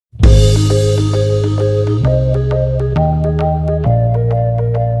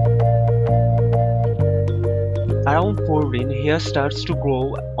when hair starts to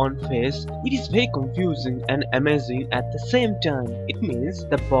grow on face, it is very confusing and amazing at the same time. It means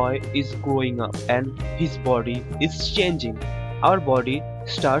the boy is growing up and his body is changing. Our body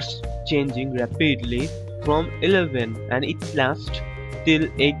starts changing rapidly from 11 and it lasts till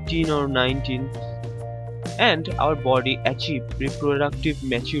 18 or 19, and our body achieves reproductive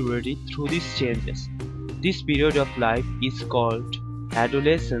maturity through these changes. This period of life is called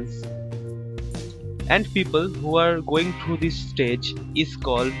adolescence, and people who are going through this stage is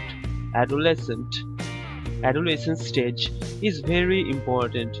called adolescent. Adolescent stage is very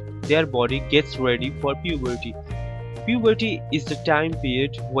important. Their body gets ready for puberty. Puberty is the time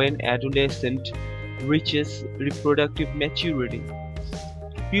period when adolescent reaches reproductive maturity.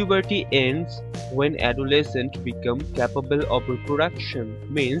 Puberty ends when adolescent become capable of reproduction,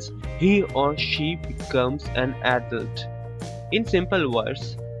 means he or she becomes an adult. In simple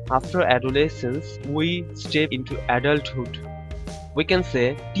words, after adolescence, we step into adulthood. We can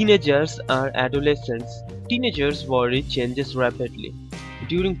say teenagers are adolescents. Teenagers' body changes rapidly.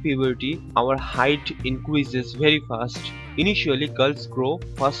 During puberty, our height increases very fast. Initially, girls grow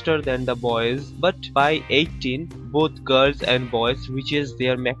faster than the boys, but by 18, both girls and boys reaches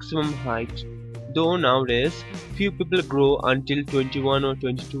their maximum height. Though nowadays, few people grow until 21 or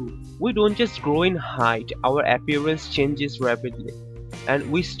 22. We don't just grow in height, our appearance changes rapidly,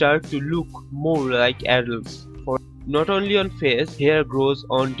 and we start to look more like adults. Not only on face, hair grows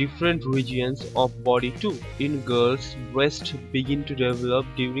on different regions of body too. In girls, breasts begin to develop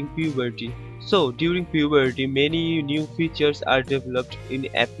during puberty. So, during puberty, many new features are developed in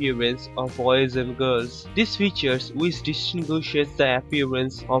appearance of boys and girls. These features, which distinguishes the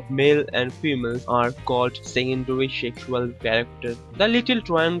appearance of male and females, are called secondary sexual character. The little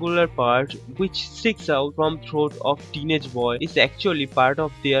triangular part which sticks out from throat of teenage boy is actually part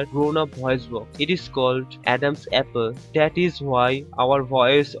of their grown-up voice box. It is called Adam's apple. That is why our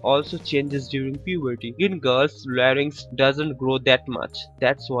voice also changes during puberty. In girls, larynx doesn't grow that much.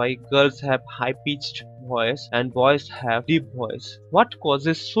 That's why girls have high-pitched voice and boys have deep voice. What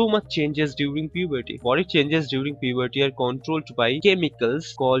causes so much changes during puberty? Body changes during puberty are controlled by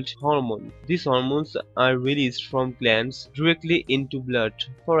chemicals called hormones. These hormones are released from glands directly into blood.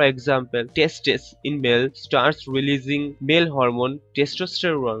 For example, testes in male starts releasing male hormone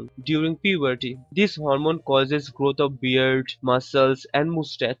testosterone during puberty. This hormone causes growth of beard, muscles, and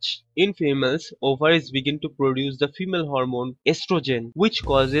mustache. In females, ovaries begin to produce the female hormone estrogen, which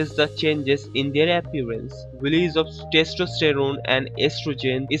causes the changes in their appearance. Release of testosterone and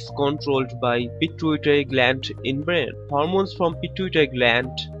estrogen is controlled by pituitary gland in brain. Hormones from pituitary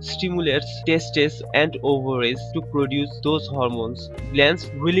gland stimulates testes and ovaries to produce those hormones. Glands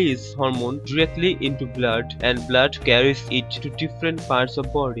release hormone directly into blood, and blood carries it to different parts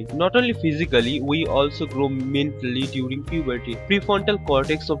of body. Not only physically, we also grow mentally during puberty. Prefrontal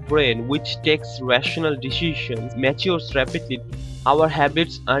cortex of brain, which takes rational decisions, matures rapidly. Our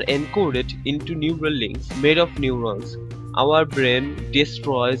habits are encoded into neural links made of neurons. Our brain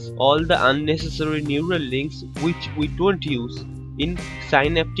destroys all the unnecessary neural links which we don't use in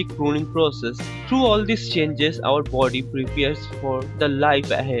synaptic pruning process. Through all these changes, our body prepares for the life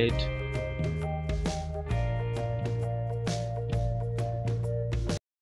ahead.